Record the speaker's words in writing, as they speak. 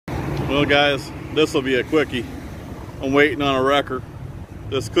Well guys, this will be a quickie. I'm waiting on a wrecker.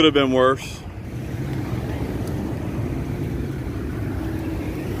 This could have been worse.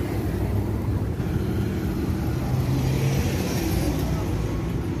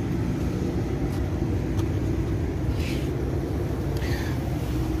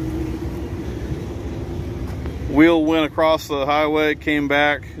 Wheel went across the highway, came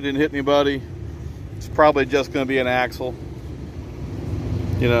back, didn't hit anybody. It's probably just going to be an axle.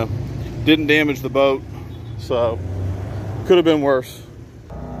 You know, didn't damage the boat, so could have been worse.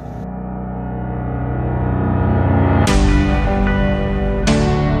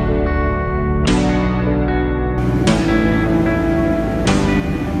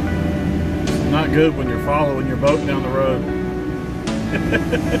 It's not good when you're following your boat down the road.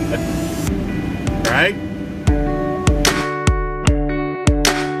 Right?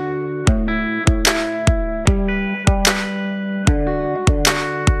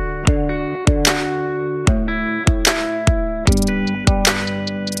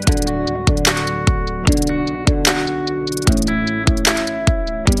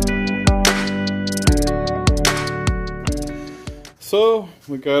 So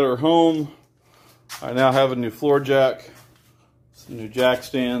we got her home. I now have a new floor jack, some new jack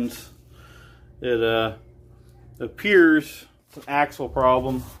stands. It appears it's an axle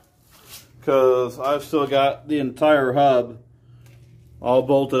problem because I've still got the entire hub all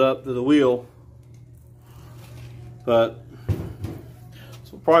bolted up to the wheel. But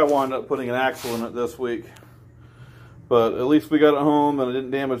so we'll probably wind up putting an axle in it this week. But at least we got it home and it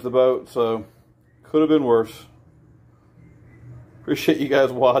didn't damage the boat, so could have been worse. Appreciate you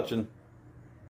guys watching.